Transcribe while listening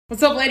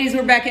What's up, ladies?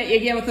 We're back at you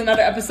again with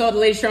another episode of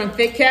Lady Strong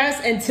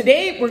Fitcast, and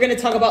today we're going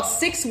to talk about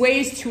 6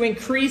 ways to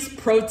increase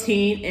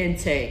protein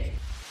intake.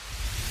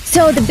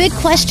 So the big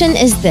question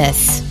is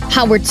this: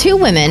 how were 2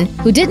 women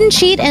who didn't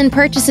cheat and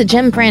purchase a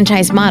gym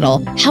franchise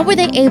model, how were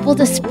they able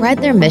to spread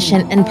their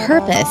mission and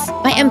purpose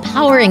by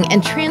empowering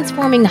and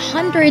transforming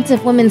hundreds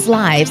of women's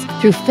lives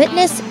through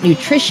fitness,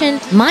 nutrition,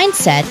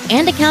 mindset,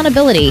 and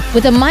accountability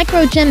with a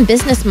micro gym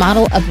business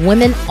model of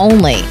women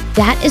only?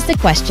 That is the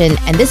question,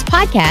 and this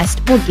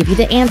podcast will give you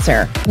the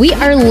answer. We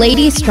are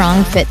Lady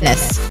Strong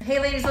Fitness. Hey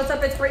ladies, what's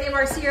up? It's Brittany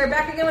Marcia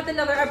back again with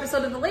another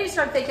episode of the Lady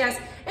Strong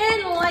Fitcast.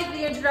 And like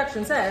the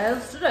introduction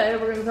says, today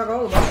we're going to talk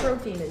all about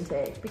protein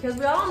intake, because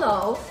we all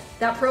know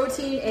that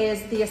protein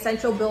is the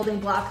essential building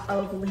block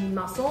of lean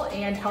muscle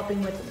and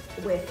helping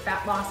with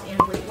fat loss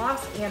and weight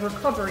loss and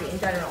recovery in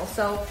general.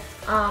 So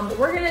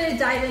we're going to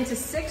dive into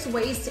 6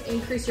 ways to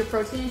increase your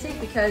protein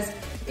intake, because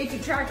if you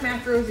track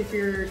macros, if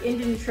you're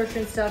into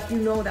nutrition stuff, you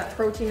know that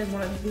protein is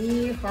one of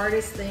the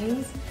hardest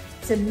things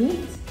to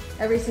meet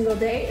every single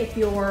day if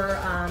you're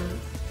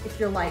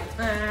like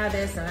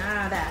this and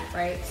that,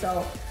 right?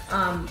 So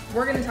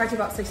we're going to talk to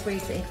you about 6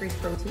 ways to increase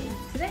protein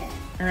today.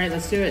 All right,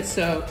 let's do it.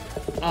 So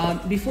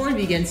before we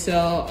begin,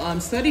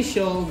 studies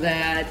show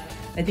that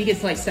I think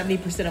it's like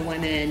 70% of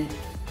women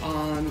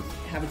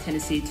have a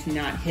tendency to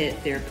not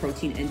hit their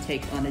protein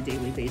intake on a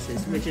daily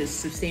basis, which is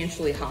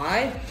substantially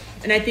high.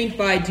 And I think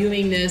by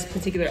doing this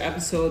particular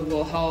episode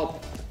will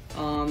help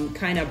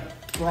kind of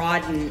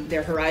broaden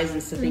their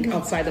horizons to think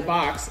outside the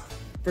box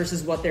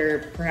versus what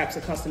they're perhaps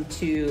accustomed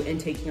to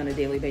intaking on a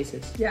daily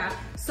basis. Yeah,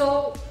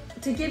 so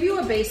to give you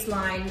a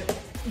baseline,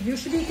 you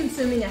should be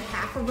consuming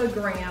 0.5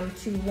 gram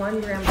to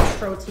 1 gram of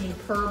protein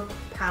per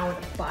pound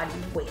of body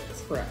weight.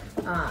 Correct.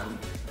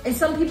 And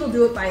some people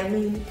do it by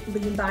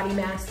lean body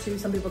mass too.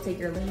 Some people take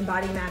your lean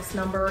body mass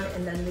number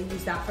and then they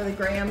use that for the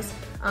grams.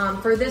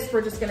 For this,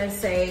 we're just gonna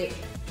say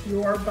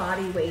your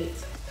body weight,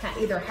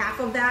 either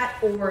half of that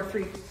or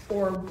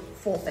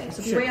full thing.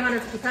 So if you weigh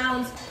 150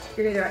 pounds,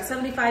 you're either at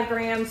 75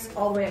 grams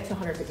all the way up to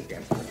 150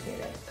 grams of protein a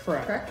day.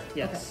 Correct.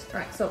 Yes. Okay.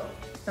 All right, so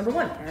number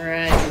 1. All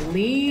right,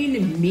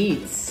 lean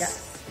meats.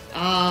 Yes.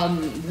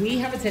 We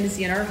have a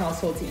tendency in our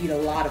household to eat a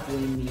lot of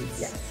lean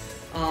meats. Yes.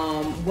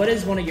 What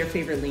is one of your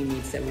favorite lean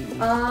meats that we eat?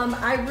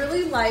 I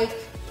really like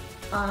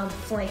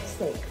flank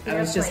steak. I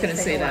was just going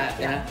to say that,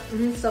 yeah.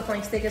 So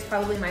flank steak is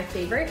probably my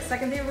favorite.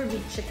 Second favorite would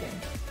be chicken.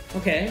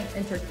 Okay.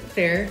 And turkey.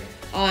 Fair.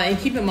 And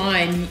keep in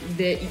mind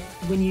that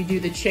when you do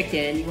the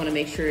chicken, you want to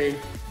make sure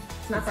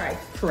it's not fried.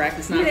 Correct.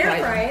 It's not fried. You can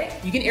air fry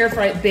it. You can air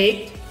fry it,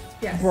 baked,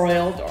 yes,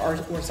 broiled, or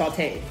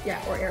sauteed.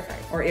 Yeah, or air fried.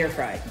 Or air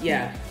fried,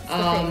 yeah.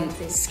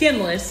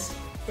 Skinless.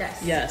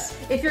 Yes. Yes.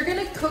 If you're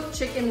gonna cook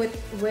chicken with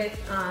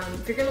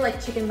if you're gonna like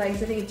chicken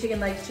legs, I think chicken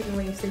legs, chicken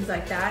wings, things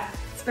like that,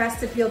 it's best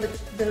to peel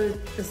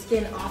the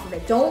skin off of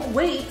it. Don't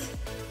wait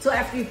till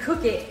after you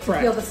cook it to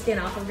peel the skin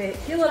off of it.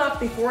 Peel it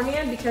off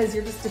beforehand, because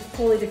you're just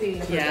fully defeating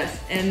the purpose. Yes,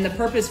 and the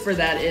purpose for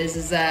that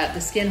is that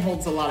the skin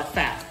holds a lot of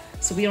fat.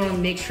 So we want to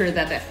make sure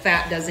that that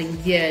fat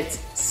doesn't get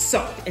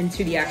sucked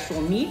into the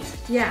actual meat.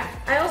 Yeah,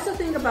 I also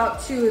think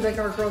about too, like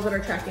our girls that are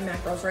tracking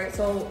macros, right?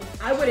 So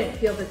I wouldn't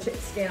peel the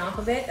skin off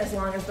of it as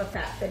long as the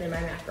fat fit in my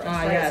macros,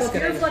 right? Yeah, so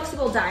if you're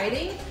flexible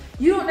dieting,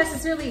 you don't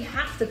necessarily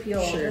have to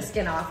peel the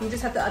skin off. You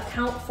just have to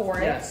account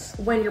for it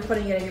when you're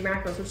putting it in your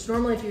macros, which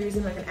normally if you're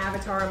using like an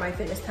Avatar or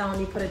MyFitnessPal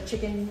and you put a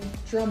chicken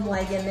drum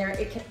leg in there,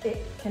 it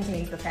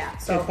contains the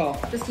fat. So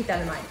just keep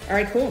that in mind. All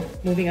right, cool.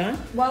 Moving on.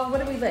 Well, what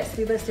did we list?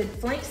 We listed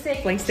flank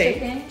steak,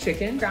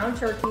 chicken, ground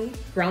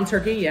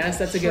turkey. Yes,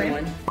 that's a good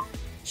one.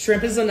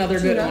 Shrimp is another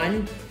good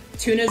one.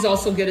 Tuna is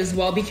also good as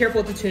well. Be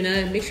careful with the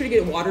tuna. Make sure to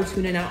get water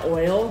tuna, not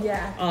oil.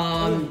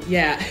 Yeah.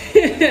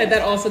 Yeah.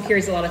 That also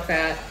carries a lot of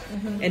fat.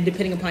 And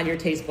depending upon your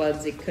taste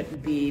buds, it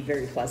couldn't be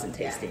very pleasant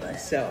tasting.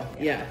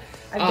 Yeah.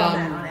 I've done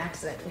that on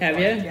accident before. Have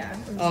you?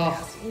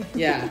 Yeah.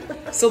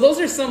 Yeah. So those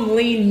are some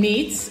lean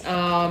meats.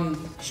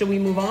 Should we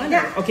move on?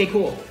 Yeah. Okay,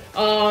 cool.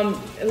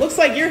 It looks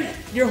like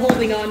you're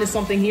holding on to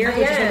something here,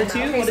 which is number 2.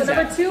 Okay, so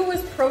number 2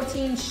 was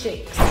protein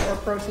shakes or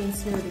protein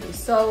smoothies.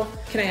 So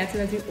can I add to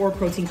that too? Or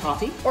protein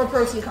coffee? Or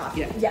protein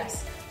coffee. Yeah.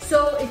 Yes.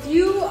 So if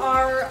you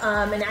are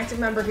an active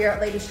member here at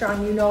Lady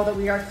Strong, you know that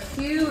we are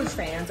huge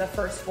fans of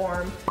First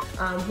Form.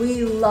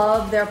 We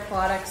love their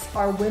products.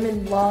 Our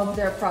women love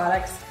their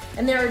products.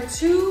 And there are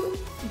 2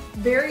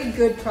 very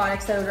good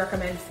products that I would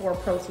recommend for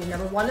protein.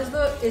 Number 1 is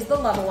the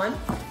Level One.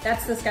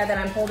 That's this guy that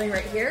I'm holding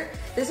right here.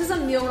 This is a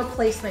meal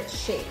replacement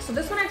shake. So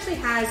this one actually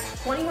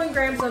has 21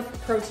 grams of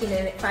protein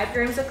in it, 5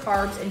 grams of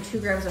carbs, and 2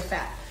 grams of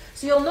fat.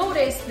 So you'll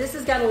notice this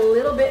has got a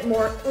little bit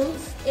more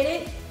oomph in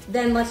it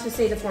than, let's just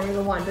say, the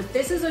Formula One. But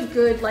this is a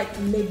good like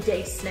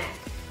midday snack.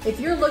 If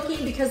you're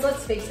looking, because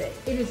let's face it,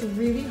 it is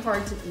really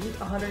hard to eat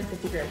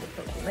 150 grams of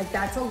protein. Like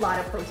that's a lot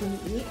of protein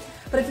to eat.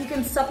 But if you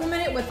can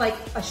supplement it with like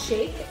a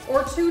shake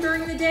or 2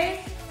 during the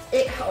day,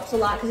 it helps a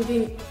lot because if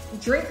you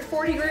drink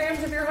 40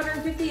 grams of your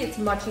 150, it's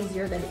much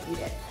easier than to eat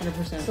it.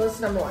 100%. So that's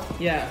number one.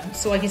 Yeah.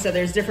 So like you said,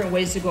 there's different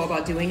ways to go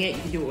about doing it.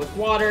 You can do it with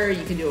water.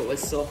 You can do it with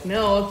silk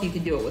milk. You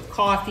can do it with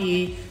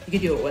coffee. You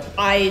can do it with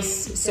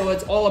ice. So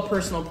it's all a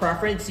personal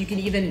preference. You can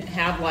even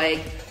have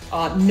like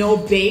no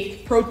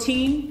bake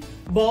protein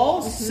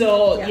balls.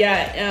 So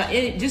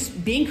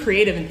just being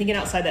creative and thinking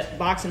outside that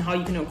box and how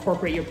you can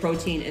incorporate your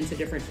protein into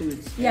different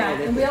foods. Yeah,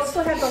 and we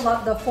also have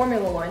the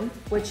formula one,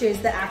 which is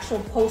the actual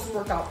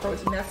post-workout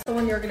protein. That's the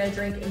one you're going to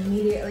drink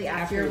immediately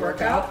after your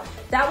workout.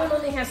 That one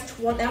only has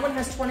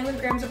 21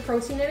 grams of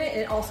protein in it.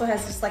 It also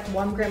has just like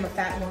 1 gram of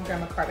fat and 1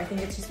 gram of carb. I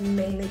think it's just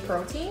mainly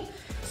protein.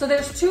 So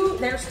there's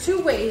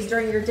two ways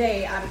during your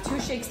day out of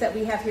 2 shakes that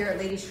we have here at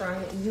Lady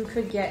Strong that you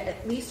could get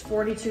at least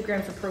 42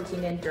 grams of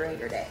protein in during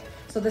your day.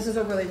 So this is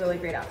a really, really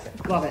great option.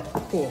 Love it.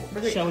 Cool.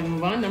 Shall we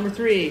move on? Number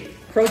 3,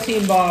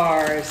 protein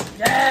bars.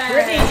 Yes.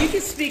 Brittany, you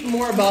can speak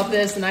more about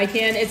this than I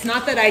can. It's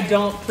not that I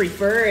don't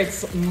prefer.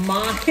 It's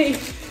my...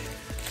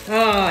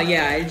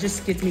 it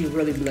just gets me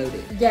really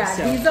bloated. Yeah,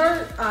 so.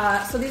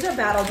 These are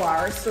Battle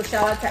Bars. So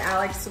shout out to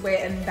Alex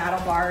Witt and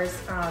Battle Bars.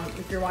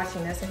 If you're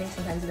watching this, I think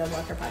sometimes he does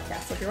watch our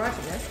podcast. So if you're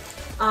watching this,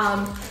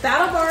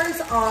 Battle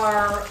Bars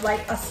are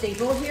like a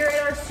staple here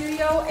in our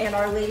studio, and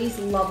our ladies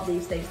love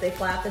these things. They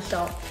fly off the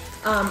shelf.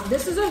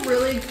 This is a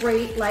really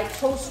great like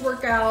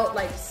post-workout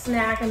like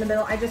snack in the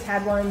middle. I just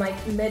had one like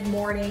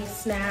mid-morning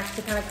snack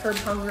to kind of curb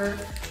hunger.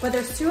 But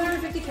there's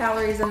 250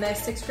 calories and there's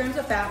 6 grams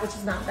of fat, which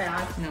is not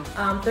bad. No.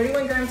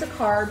 31 grams of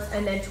carbs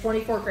and then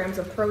 24 grams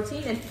of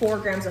protein and 4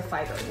 grams of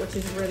fiber, which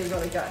is really,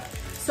 really good.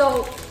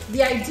 So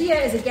the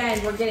idea is,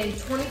 again, we're getting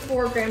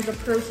 24 grams of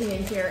protein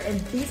in here,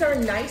 and these are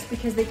nice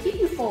because they keep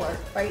you fuller,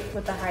 right,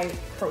 with the high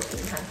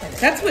protein content.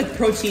 That's with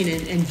protein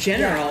in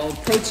general.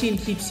 Yeah. Protein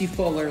keeps you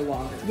fuller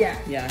longer.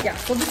 Yeah.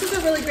 So this is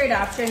a really great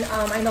option.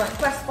 I know at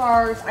Quest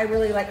Bars, I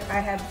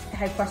have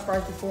had Quest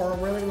Bars before,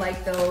 really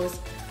like those.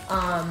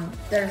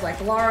 There's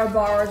like Lara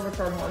bars, which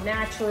are more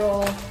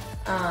natural.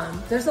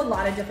 There's a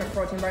lot of different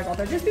protein bars out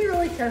there. Just be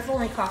really careful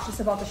and cautious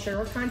about the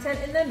sugar content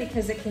in them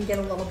because it can get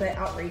a little bit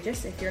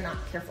outrageous if you're not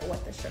careful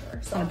with the sugar.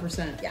 So,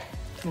 100%. Yeah.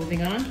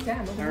 Moving on? Yeah,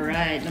 moving on. All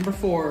right, number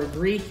 4,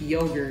 Greek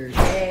yogurt.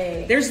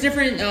 Yay. There's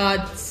different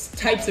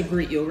types of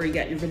Greek yogurt. You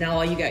got your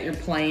vanilla, you got your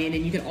plain,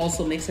 and you can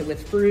also mix it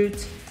with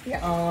fruit.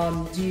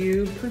 Yeah. Do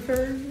you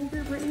prefer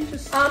yogurt, Brittany?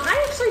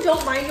 I actually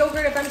don't mind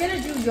yogurt. If I'm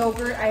gonna do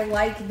yogurt, I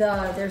like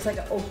there's like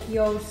an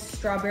Okio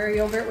strawberry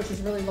yogurt, which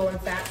is really low in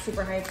fat,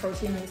 super high in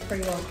protein, and it's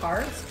pretty low in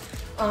carbs.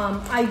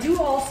 I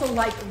do also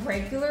like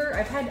regular.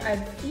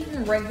 I've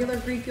eaten regular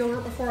Greek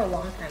yogurt before a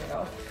long time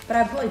ago, but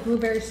I put like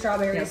blueberry,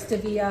 strawberry,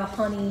 stevia,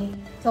 honey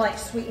to like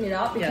sweeten it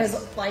up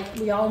because like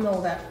we all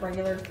know that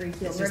regular Greek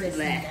yogurt is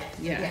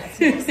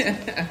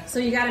so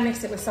you got to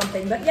mix it with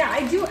something. But yeah,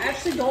 I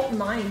don't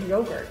mind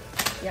yogurt.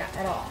 Yeah,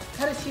 at all.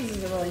 Cottage cheese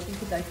is you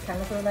could like kind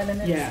of throw that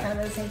in it. Yeah. It's kind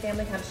of the same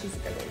family. Cottage cheese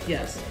is a good way to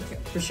yes, into.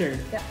 For sure.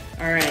 Yeah.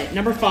 All right,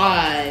 number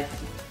 5.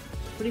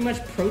 Pretty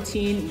much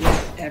protein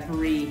with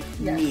every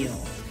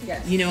meal.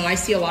 Yes. You know, I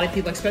see a lot of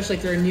people, especially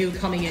if they're new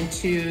coming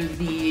into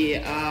the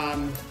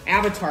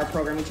Avatar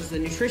program, which is the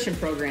nutrition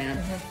program,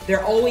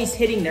 they're always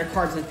hitting their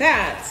carbs and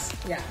fats.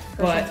 Yeah,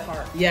 but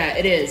hard. Yeah,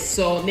 it is.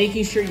 So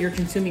making sure you're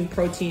consuming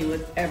protein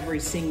with every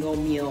single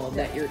meal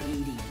that you're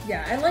eating.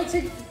 Yeah,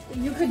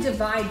 you could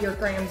divide your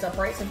grams up,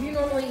 right? So if you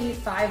normally eat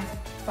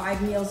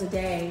five meals a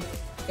day,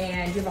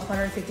 and you have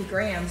 150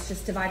 grams,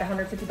 just divide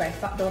 150 by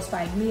those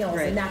 5 meals,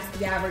 and that's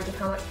the average of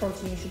how much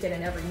protein you should get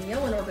in every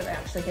meal in order to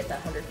actually get that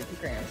 150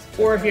 grams.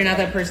 Or if you're not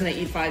that person that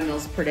eats 5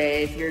 meals per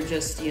day, if you're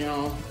just,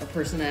 a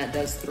person that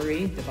does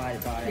 3, divide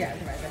it by. Yeah,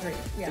 divide by 3.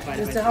 Yeah,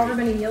 just however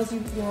many meals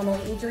you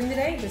normally eat during the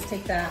day, just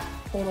take that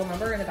total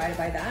number and divide it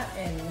by that,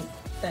 and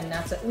then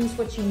that's at least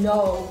what you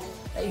know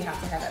that you have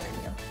to have every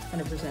meal.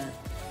 100%.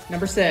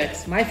 Number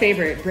 6, my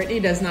favorite. Brittany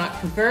does not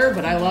prefer,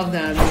 but I love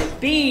them.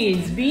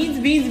 Beans.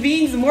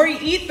 The more you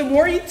eat, the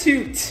more you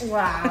toot.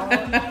 Wow.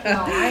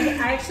 No, I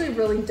actually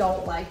really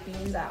don't like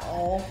beans at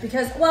all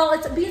because,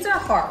 beans are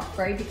hard,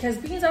 right? Because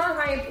beans are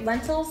high in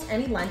lentils.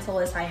 Any lentil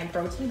is high in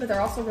protein, but they're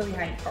also really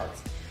high in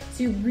carbs.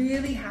 So you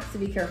really have to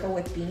be careful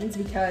with beans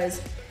because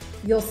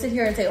you'll sit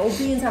here and say,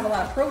 beans have a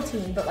lot of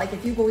protein, but like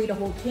if you go eat a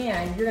whole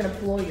can, you're gonna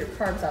blow your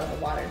carbs out of the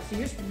water. So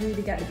you just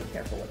really got to be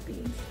careful with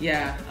beans.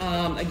 Yeah.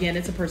 Again,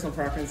 it's a personal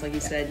preference. Like you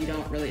said, you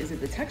don't really. Is it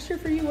the texture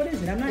for you? What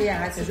is it? I'm not.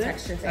 Yeah, it's a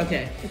texture thing.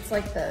 Okay. It's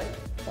like the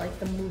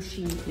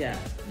mushy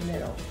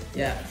middle.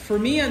 Yeah. For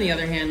me, on the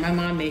other hand, my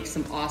mom makes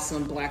some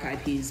awesome black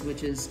eyed peas,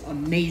 which is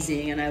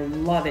amazing, and I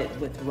love it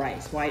with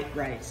rice, white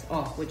rice.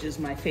 Which is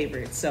my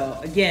favorite. So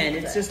again,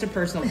 it's just a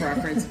personal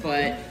preference,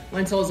 but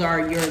lentils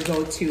are your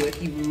go-to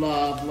if you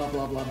love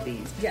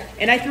these. Yeah.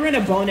 And I threw in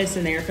a bonus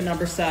in there for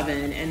number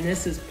 7, and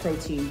this is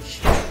protein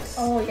chips.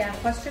 Oh yeah,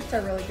 Quest chips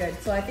are really good.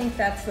 So I think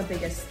that's the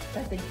biggest.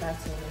 I think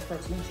that's the only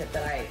protein chip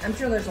that I'm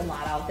sure there's a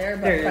lot out there,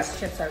 but Quest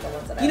chips are the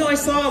ones that I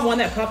saw one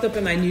that popped up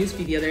in my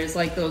newsfeed the other day. It's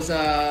like those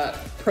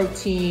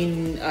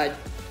protein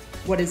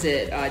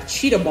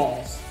Cheetah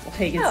balls.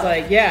 Like, it's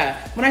like,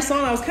 yeah. When I saw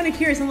them, I was kind of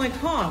curious. I'm like,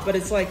 but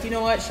it's like, you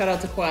know what? Shout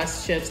out to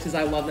Quest chips because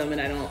I love them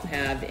and I don't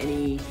have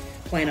any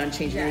plan on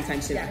changing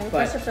anytime soon. Yeah,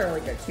 Quest chips are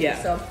really good too.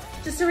 Yeah. So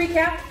just to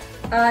recap,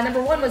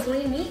 number 1 was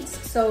lean meats.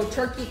 So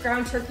turkey,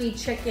 ground turkey,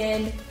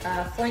 chicken,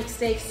 flank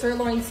steak,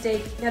 sirloin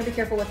steak. You gotta be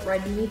careful with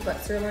red meat,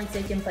 but sirloin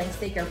steak and flank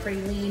steak are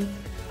pretty lean.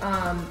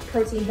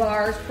 Protein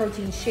bars,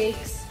 protein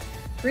shakes,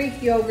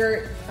 Greek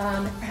yogurt,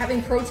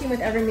 having protein with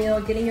every meal,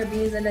 getting your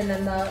beans in, and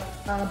then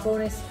the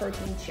bonus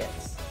protein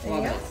chips.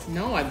 Anything else?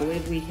 No, I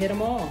believe we hit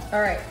them all.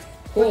 All right.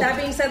 Cool. With that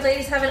being said,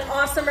 ladies, have an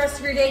awesome rest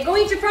of your day. Go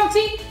eat your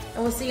protein,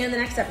 and we'll see you in the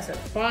next episode.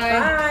 Bye.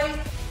 Bye.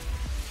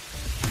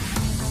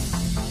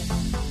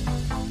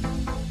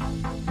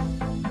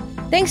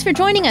 Thanks for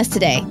joining us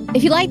today.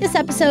 If you like this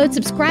episode,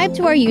 subscribe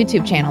to our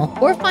YouTube channel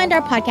or find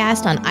our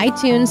podcast on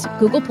iTunes,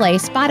 Google Play,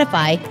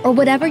 Spotify, or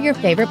whatever your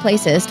favorite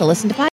place is to listen to podcasts.